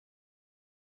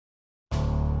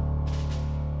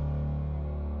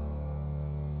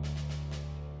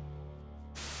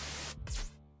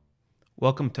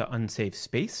Welcome to Unsafe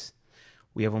Space.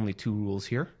 We have only two rules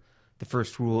here. The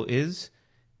first rule is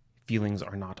feelings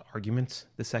are not arguments.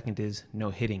 The second is no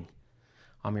hitting.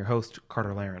 I'm your host,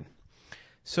 Carter Laren.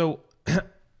 So,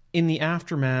 in the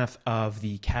aftermath of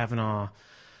the Kavanaugh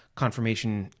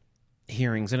confirmation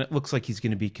hearings, and it looks like he's going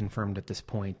to be confirmed at this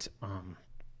point,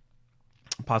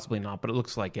 possibly not, but it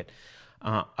looks like it.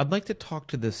 I'd like to talk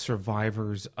to the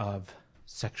survivors of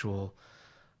sexual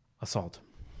assault.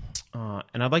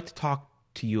 And I'd like to talk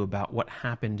to you about what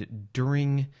happened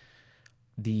during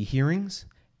the hearings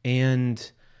and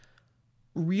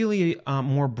really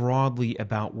more broadly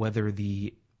about whether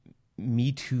the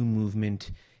Me Too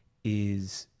movement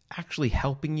is actually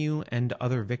helping you and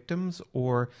other victims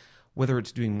or whether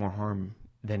it's doing more harm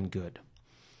than good.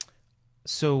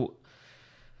 So,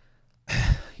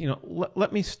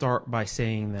 let me start by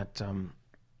saying that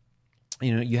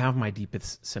you have my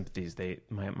deepest sympathies.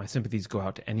 My sympathies go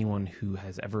out to anyone who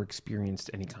has ever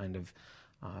experienced any kind of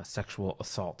sexual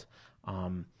assault.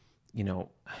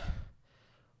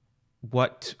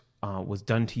 What was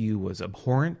done to you was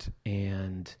abhorrent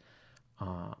and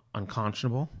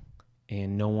unconscionable,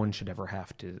 and no one should ever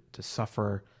have to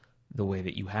suffer the way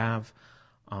that you have.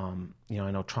 I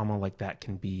know trauma like that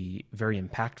can be very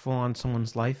impactful on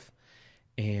someone's life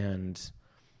and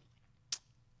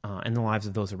the lives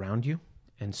of those around you.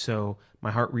 And so my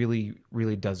heart really,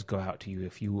 really does go out to you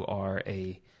if you are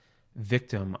a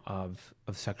victim of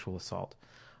sexual assault.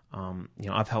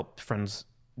 I've helped friends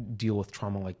deal with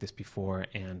trauma like this before,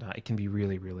 and it can be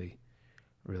really, really,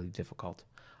 really difficult.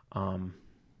 So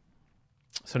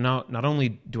now, not only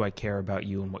do I care about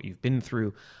you and what you've been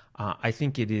through, I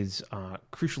think it is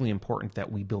crucially important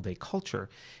that we build a culture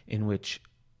in which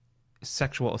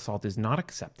sexual assault is not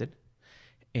accepted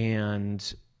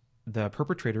and the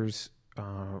perpetrators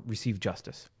receive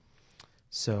justice.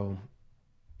 So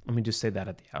let me just say that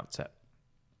at the outset.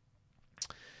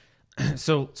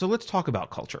 So let's talk about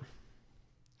culture.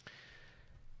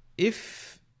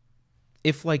 If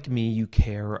like me, you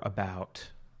care about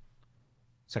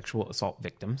sexual assault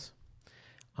victims,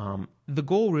 the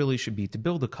goal really should be to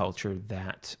build a culture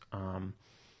that,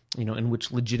 in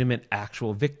which legitimate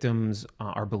actual victims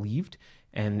are believed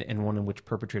and one in which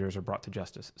perpetrators are brought to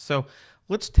justice. So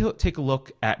let's take a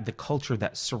look at the culture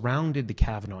that surrounded the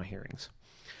Kavanaugh hearings.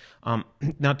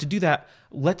 Now, to do that,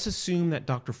 let's assume that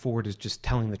Dr. Ford is just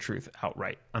telling the truth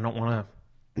outright. I don't want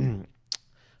to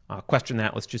question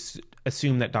that. Let's just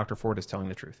assume that Dr. Ford is telling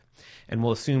the truth. And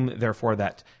we'll assume, therefore,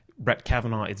 that Brett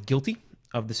Kavanaugh is guilty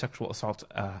of the sexual assault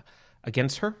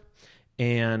against her.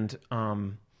 And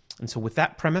so with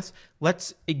that premise,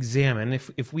 let's examine,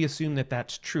 if we assume that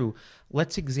that's true,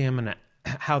 let's examine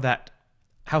how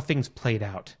things played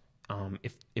out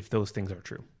if those things are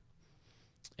true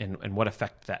and what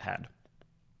effect that had.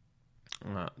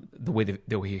 The way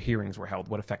the hearings were held,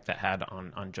 what effect that had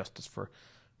on justice for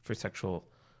sexual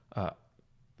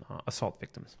assault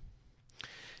victims.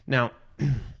 Now,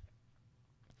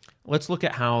 let's look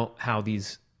at how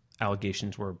these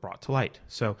allegations were brought to light.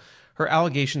 So her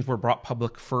allegations were brought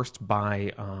public first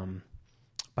by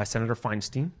Senator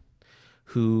Feinstein,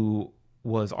 who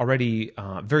was already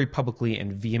very publicly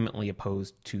and vehemently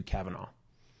opposed to Kavanaugh.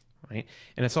 Right?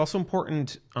 And it's also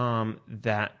important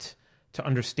to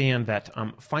understand that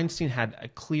Feinstein had a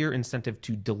clear incentive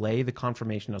to delay the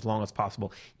confirmation as long as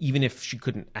possible, even if she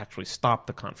couldn't actually stop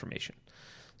the confirmation.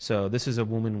 So this is a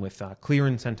woman with a clear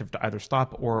incentive to either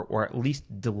stop or at least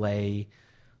delay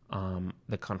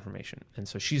the confirmation. And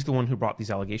so she's the one who brought these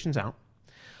allegations out.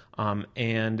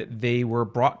 And they were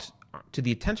brought to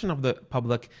the attention of the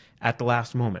public at the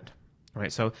last moment.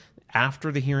 Right? So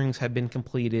after the hearings had been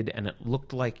completed and it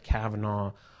looked like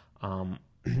Kavanaugh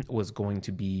was going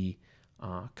to be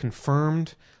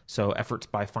confirmed, so efforts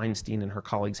by Feinstein and her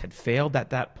colleagues had failed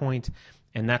at that point,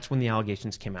 and that's when the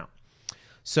allegations came out.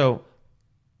 So,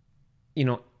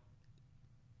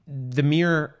 the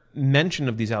mere mention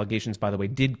of these allegations, by the way,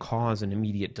 did cause an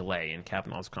immediate delay in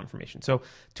Kavanaugh's confirmation. So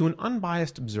to an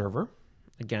unbiased observer,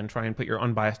 again, try and put your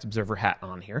unbiased observer hat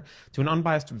on here. To an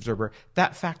unbiased observer,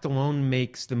 that fact alone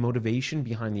makes the motivation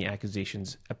behind the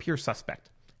accusations appear suspect.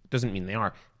 It doesn't mean they are,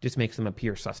 it just makes them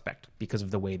appear suspect because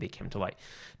of the way they came to light.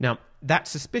 Now, that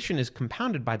suspicion is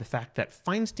compounded by the fact that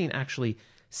Feinstein actually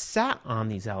sat on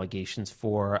these allegations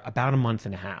for about a month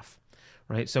and a half.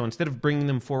 Right? So instead of bringing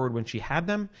them forward when she had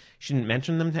them, she didn't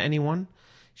mention them to anyone.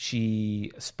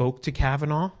 She spoke to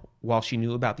Kavanaugh while she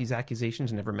knew about these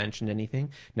accusations, never mentioned anything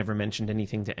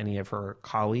to any of her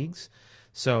colleagues.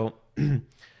 So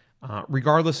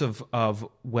regardless of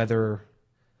whether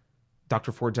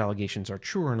Dr. Ford's allegations are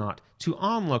true or not, to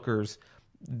onlookers,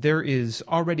 there is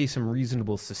already some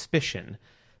reasonable suspicion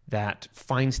that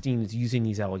Feinstein is using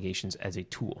these allegations as a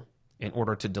tool in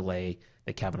order to delay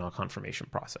the Kavanaugh confirmation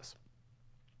process.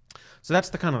 So that's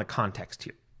the kind of the context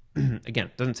here. Again,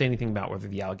 it doesn't say anything about whether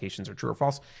the allegations are true or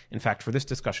false. In fact, for this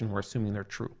discussion, we're assuming they're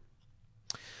true.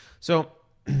 So,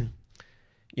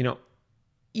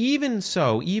 even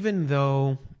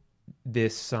though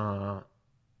this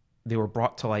they were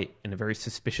brought to light in a very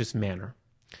suspicious manner,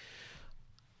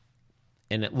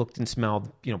 and it looked and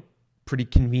smelled, pretty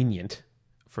convenient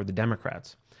for the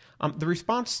Democrats, the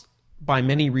response by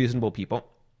many reasonable people,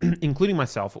 including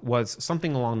myself, was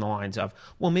something along the lines of,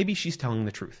 well, maybe she's telling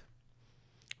the truth,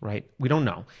 right? We don't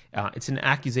know. It's an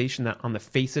accusation that on the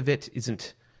face of it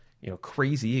isn't,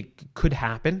 crazy. It could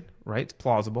happen, right? It's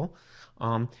plausible.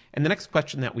 And the next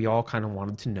question that we all kind of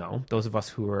wanted to know, those of us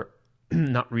who are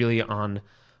not really on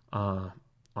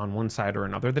one side or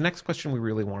another, the next question we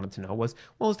really wanted to know was,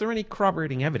 well, is there any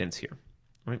corroborating evidence here?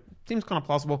 Right? Seems kind of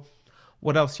plausible.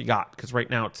 What else you got? Because right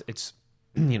now it's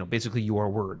basically your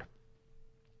word.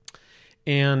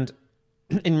 And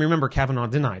remember, Kavanaugh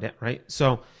denied it, right?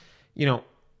 So,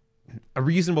 a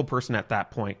reasonable person at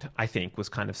that point, I think, was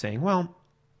kind of saying, well,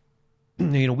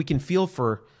 we can feel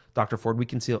for Dr. Ford, we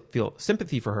can feel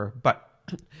sympathy for her, but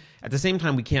at the same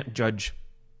time, we can't judge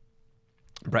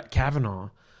Brett Kavanaugh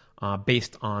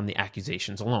based on the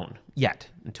accusations alone yet,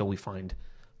 until we find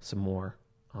some more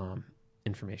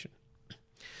information.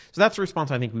 So that's the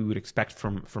response I think we would expect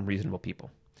from reasonable people,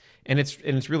 and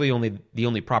it's really the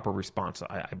only proper response,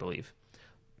 I believe.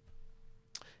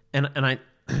 And I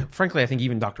frankly, I think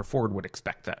even Dr. Ford would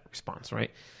expect that response,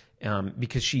 right?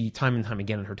 Because she, time and time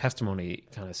again in her testimony,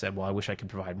 kind of said, well, I wish I could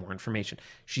provide more information.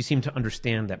 She seemed to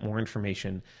understand that more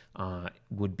information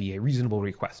would be a reasonable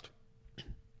request.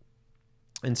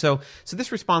 And so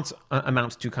this response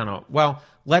amounts to kind of, well,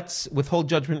 let's withhold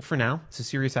judgment for now. It's a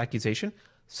serious accusation,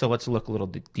 so let's look a little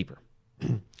deeper.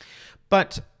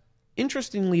 But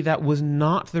interestingly, that was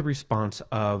not the response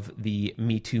of the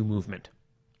Me Too movement.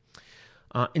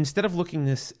 Instead of looking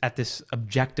at this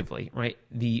objectively, right,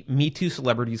 the Me Too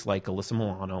celebrities like Alyssa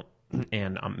Milano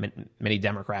and many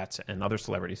Democrats and other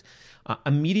celebrities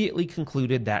immediately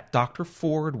concluded that Dr.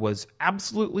 Ford was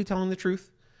absolutely telling the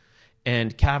truth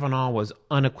and Kavanaugh was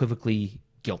unequivocally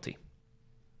guilty.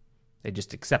 They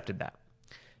just accepted that.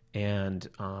 And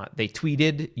they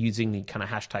tweeted using the kind of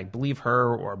hashtag believe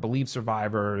her or believe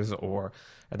survivors or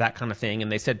that kind of thing.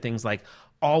 And they said things like,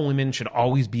 all women should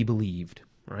always be believed,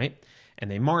 right? And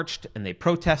they marched and they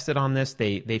protested on this.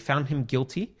 They found him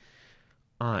guilty,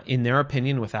 in their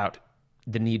opinion, without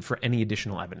the need for any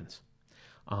additional evidence.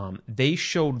 They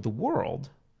showed the world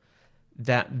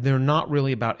that they're not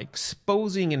really about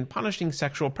exposing and punishing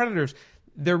sexual predators.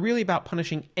 They're really about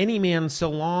punishing any man so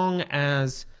long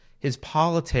as his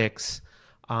politics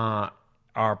are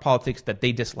politics that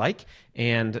they dislike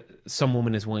and some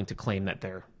woman is willing to claim that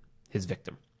they're his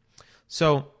victim.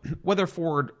 So whether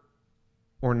Ford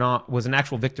or not was an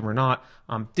actual victim or not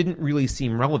didn't really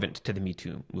seem relevant to the Me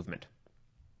Too movement.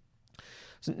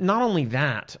 So not only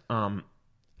that,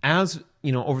 as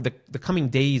over the coming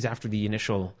days after the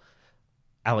initial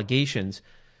allegations,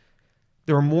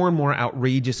 there were more and more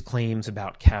outrageous claims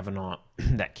about Kavanaugh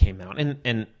that came out,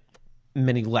 and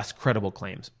many less credible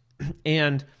claims.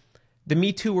 And the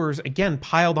Me Tooers, again,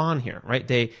 piled on here, right?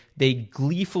 They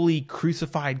gleefully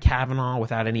crucified Kavanaugh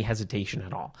without any hesitation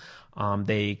at all.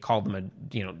 They called him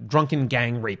a drunken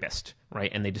gang rapist,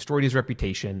 right? And they destroyed his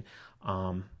reputation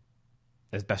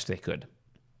as best they could.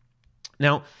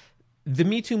 Now, the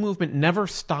Me Too movement never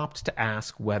stopped to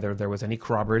ask whether there was any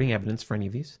corroborating evidence for any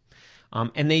of these.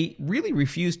 And they really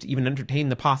refused to even entertain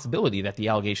the possibility that the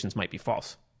allegations might be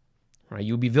false. Right?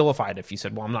 You would be vilified if you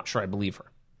said, well, I'm not sure I believe her.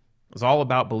 It was all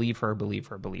about believe her, believe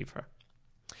her, believe her.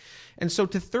 And so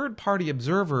to third-party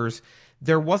observers,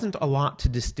 there wasn't a lot to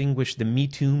distinguish the Me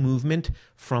Too movement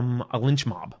from a lynch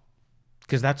mob,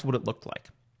 because that's what it looked like.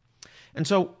 And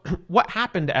so what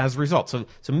happened as a result? So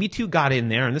Me Too got in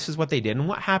there, and this is what they did. And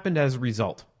what happened as a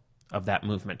result of that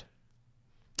movement?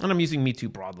 And I'm using Me Too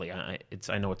broadly.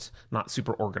 I know it's not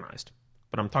super organized,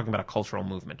 but I'm talking about a cultural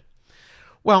movement.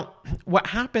 Well, what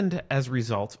happened as a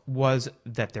result was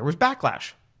that there was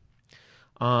backlash.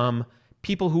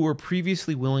 People who were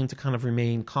previously willing to kind of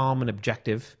remain calm and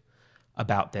objective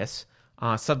about this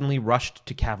suddenly rushed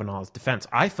to Kavanaugh's defense.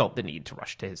 I felt the need to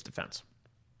rush to his defense.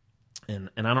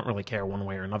 And I don't really care one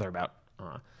way or another about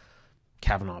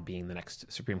Kavanaugh being the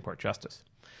next Supreme Court justice.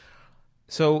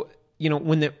 So,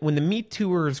 when the Me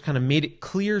Tooers kind of made it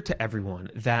clear to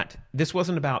everyone that this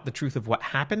wasn't about the truth of what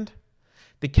happened,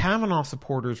 the Kavanaugh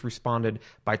supporters responded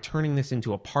by turning this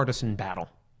into a partisan battle,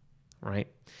 right?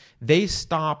 They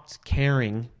stopped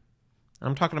caring.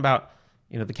 I'm talking about,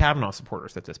 the Kavanaugh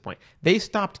supporters at this point. They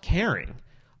stopped caring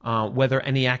whether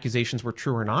any accusations were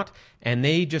true or not, and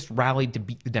they just rallied to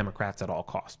beat the Democrats at all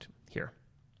cost here.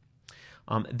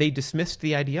 They dismissed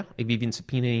the idea of even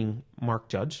subpoenaing Mark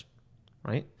Judge,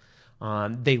 right?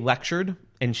 They lectured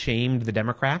and shamed the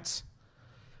Democrats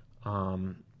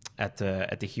at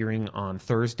the hearing on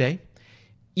Thursday.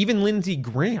 Even Lindsey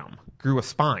Graham grew a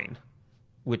spine,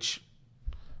 which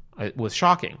was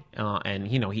shocking. And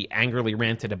he angrily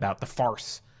ranted about the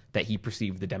farce that he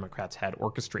perceived the Democrats had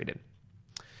orchestrated.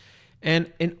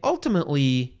 And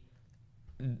ultimately,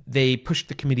 they pushed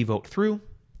the committee vote through,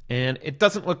 and it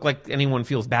doesn't look like anyone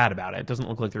feels bad about it. It doesn't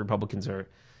look like the Republicans are,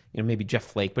 maybe Jeff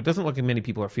Flake, but it doesn't look like many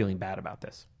people are feeling bad about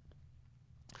this.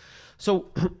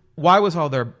 So why was all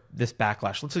this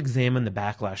backlash? Let's examine the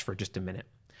backlash for just a minute.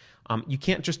 You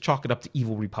can't just chalk it up to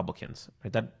evil Republicans.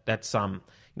 Right? That's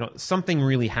something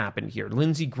really happened here.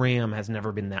 Lindsey Graham has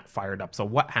never been that fired up. So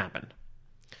what happened?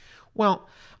 Well,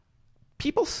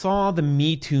 people saw the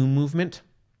Me Too movement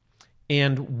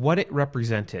and what it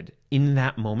represented in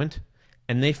that moment,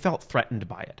 and they felt threatened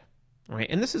by it. Right?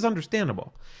 And this is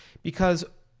understandable because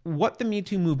what the Me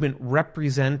Too movement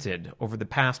represented over the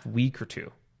past week or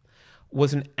two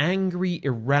was an angry,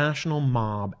 irrational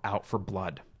mob out for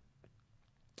blood.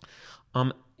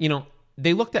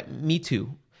 They looked at Me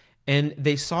Too and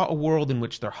they saw a world in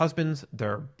which their husbands,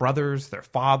 their brothers, their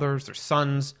fathers, their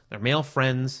sons, their male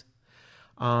friends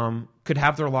could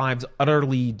have their lives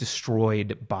utterly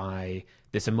destroyed by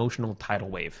this emotional tidal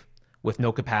wave with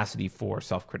no capacity for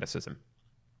self-criticism.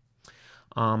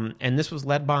 And this was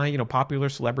led by, popular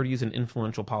celebrities and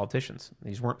influential politicians.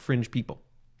 These weren't fringe people.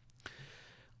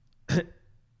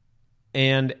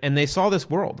 And they saw this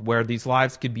world where these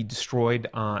lives could be destroyed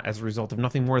as a result of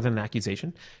nothing more than an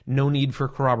accusation, no need for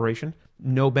corroboration,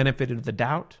 no benefit of the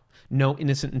doubt, no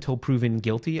innocent until proven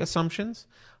guilty assumptions,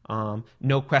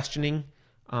 no questioning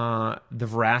the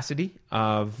veracity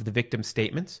of the victim's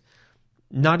statements,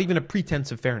 not even a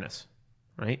pretense of fairness,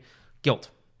 right? Guilt,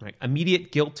 right?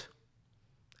 Immediate guilt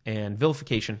and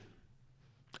vilification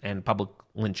and public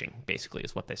lynching, basically,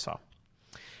 is what they saw.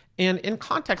 And in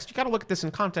context, you got to look at this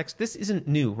in context. This isn't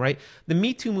new, right? The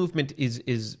Me Too movement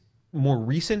is more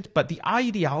recent, but the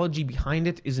ideology behind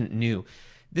it isn't new.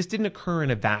 This didn't occur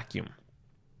in a vacuum.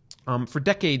 For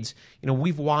decades,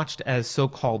 we've watched as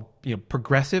so-called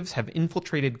progressives have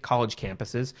infiltrated college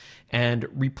campuses and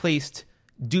replaced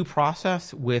due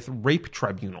process with rape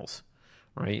tribunals,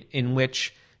 right? In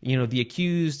which the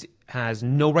accused has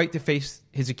no right to face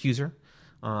his accuser,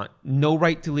 no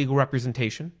right to legal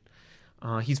representation.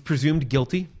 He's presumed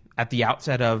guilty at the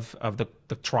outset of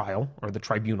the trial or the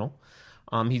tribunal.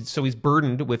 He's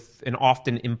burdened with an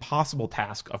often impossible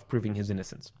task of proving his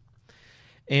innocence.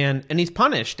 And he's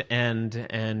punished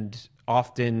and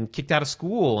often kicked out of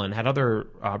school and had other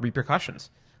repercussions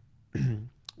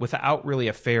without really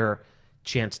a fair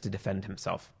chance to defend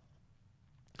himself.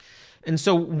 And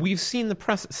so we've seen the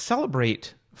press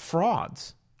celebrate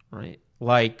frauds, right?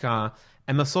 Like Emma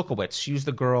Sulkowicz. She was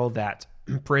the girl that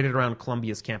paraded around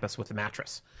Columbia's campus with a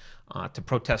mattress to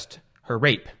protest her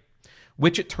rape,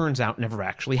 which it turns out never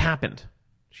actually happened.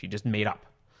 She just made up.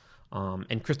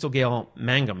 And Crystal Gayle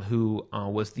Mangum, who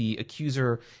was the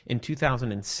accuser in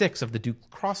 2006 of the Duke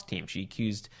lacrosse team. She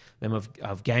accused them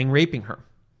of gang raping her.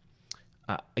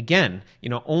 Again,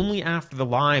 only after the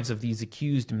lives of these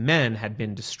accused men had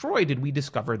been destroyed did we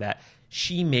discover that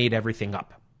she made everything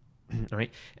up.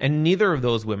 Right? And neither of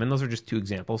those women, those are just two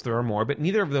examples, there are more, but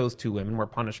neither of those two women were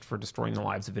punished for destroying the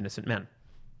lives of innocent men.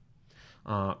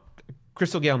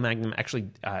 Crystal Gayle Mangum actually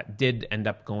did end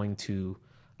up going to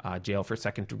jail for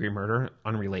second-degree murder,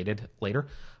 unrelated later.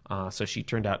 So she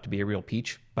turned out to be a real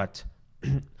peach. But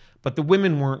the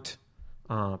women weren't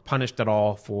punished at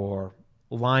all for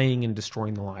lying and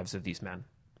destroying the lives of these men.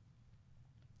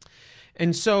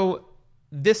 And so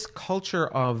this culture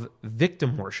of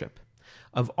victim worship,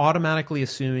 of automatically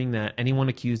assuming that anyone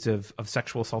accused of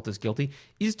sexual assault is guilty,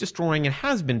 is destroying and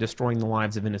has been destroying the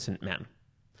lives of innocent men.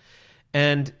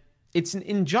 And it's an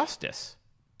injustice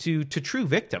to true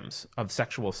victims of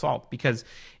sexual assault because,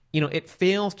 it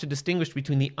fails to distinguish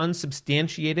between the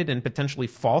unsubstantiated and potentially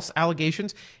false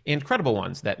allegations and credible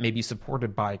ones that may be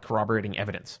supported by corroborating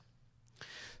evidence.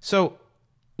 So,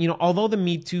 although the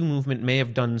Me Too movement may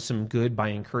have done some good by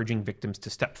encouraging victims to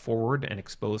step forward and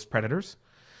expose predators,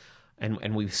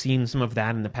 and we've seen some of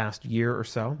that in the past year or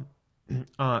so,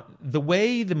 the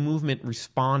way the movement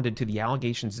responded to the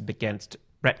allegations against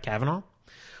Brett Kavanaugh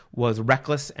was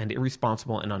reckless and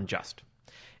irresponsible and unjust.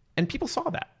 And people saw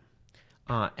that.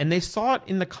 And they saw it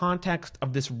in the context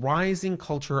of this rising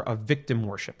culture of victim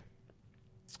worship.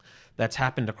 that's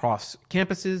happened across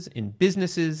campuses, in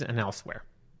businesses, and elsewhere.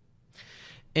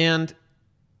 And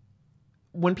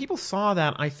when people saw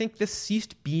that, I think this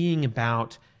ceased being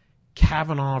about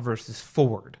Kavanaugh versus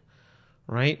Ford,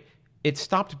 right? It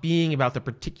stopped being about the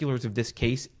particulars of this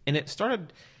case, and it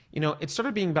started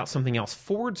being about something else.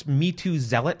 Ford's Me Too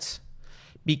zealots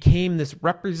became this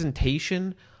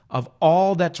representation of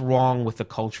all that's wrong with the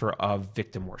culture of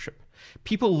victim worship.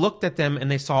 People looked at them and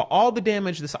they saw all the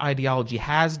damage this ideology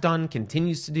has done,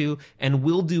 continues to do, and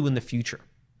will do in the future,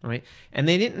 right? And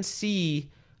they didn't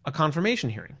see a confirmation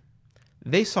hearing.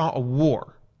 They saw a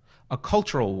war, a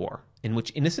cultural war, in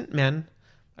which innocent men,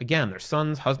 again, their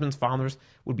sons, husbands, fathers,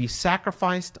 would be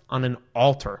sacrificed on an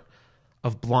altar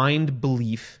of blind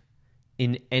belief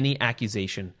in any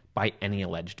accusation by any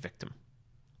alleged victim.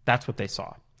 That's what they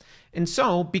saw. And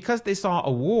so, because they saw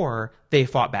a war, they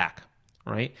fought back,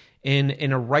 right?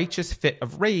 In a righteous fit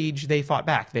of rage, they fought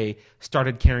back. They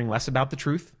started caring less about the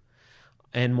truth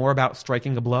and more about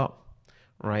striking a blow,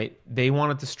 right? They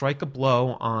wanted to strike a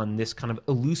blow on this kind of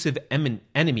elusive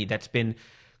enemy that's been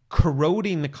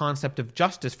corroding the concept of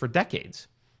justice for decades,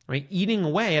 right? Eating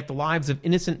away at the lives of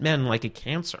innocent men like a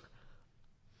cancer.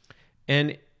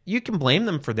 And you can blame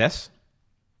them for this,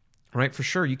 right? For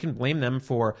sure, you can blame them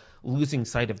for losing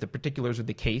sight of the particulars of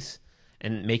the case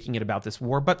and making it about this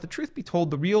war. But the truth be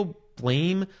told, the real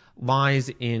blame lies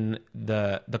in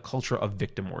the culture of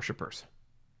victim worshipers.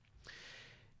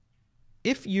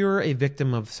 If you're a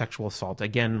victim of sexual assault,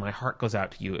 again, my heart goes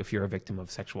out to you if you're a victim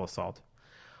of sexual assault.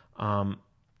 I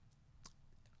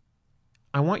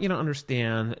want you to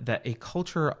understand that a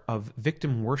culture of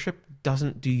victim worship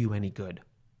doesn't do you any good.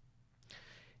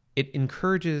 It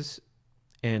encourages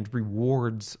and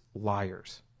rewards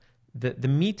liars. The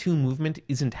Me Too movement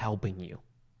isn't helping you.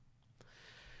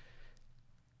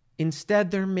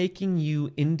 Instead, they're making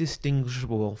you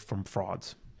indistinguishable from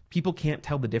frauds. People can't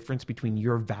tell the difference between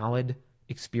your valid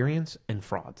experience and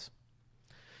frauds.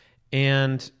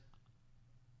 And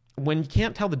when you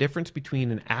can't tell the difference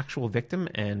between an actual victim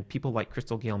and people like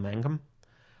Crystal Gayle Mangum,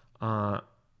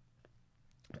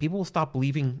 people will stop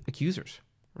believing accusers,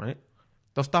 right?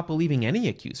 They'll stop believing any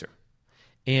accuser.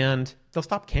 And they'll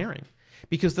stop caring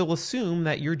because they'll assume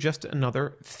that you're just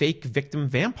another fake victim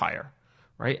vampire,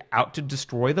 right? Out to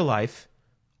destroy the life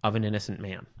of an innocent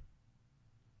man.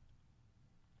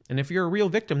 And if you're a real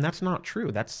victim, that's not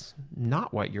true. That's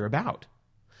not what you're about.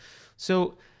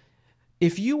 So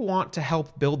if you want to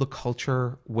help build a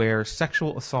culture where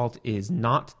sexual assault is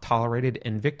not tolerated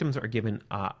and victims are given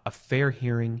a fair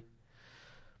hearing,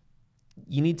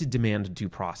 you need to demand due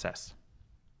process.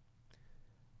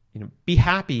 Be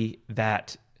happy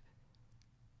that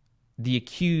the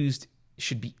accused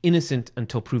should be innocent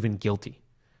until proven guilty,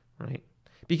 right?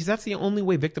 Because that's the only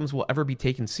way victims will ever be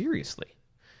taken seriously.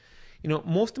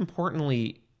 Most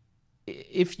importantly,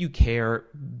 if you care,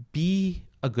 be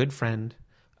a good friend,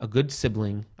 a good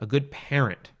sibling, a good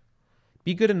parent.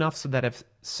 Be good enough so that if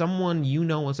someone you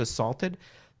know is assaulted,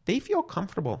 they feel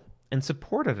comfortable and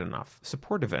supported enough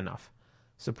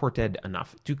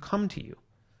to come to you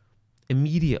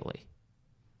immediately,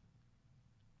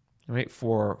 right?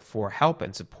 For help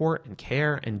and support and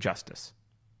care and justice.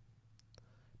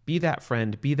 Be that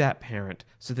friend, be that parent,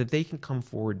 so that they can come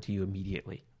forward to you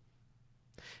immediately.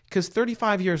 Because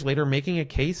 35 years later, making a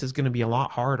case is going to be a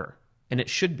lot harder, and it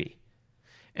should be.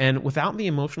 And without the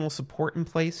emotional support in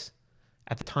place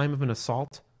at the time of an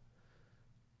assault,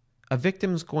 a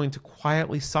victim is going to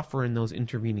quietly suffer in those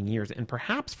intervening years, and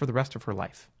perhaps for the rest of her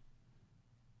life.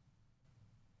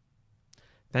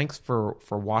 Thanks for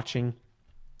watching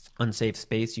Unsafe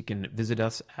Space. You can visit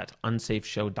us at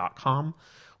unsafeshow.com.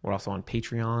 We're also on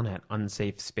Patreon at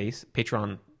unsafespace,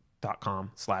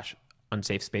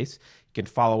 patreon.com/unsafespace. You can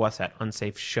follow us at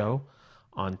Unsafe Show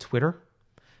on Twitter.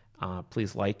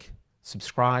 Please like,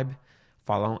 subscribe,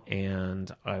 follow,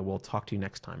 and I will talk to you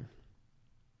next time.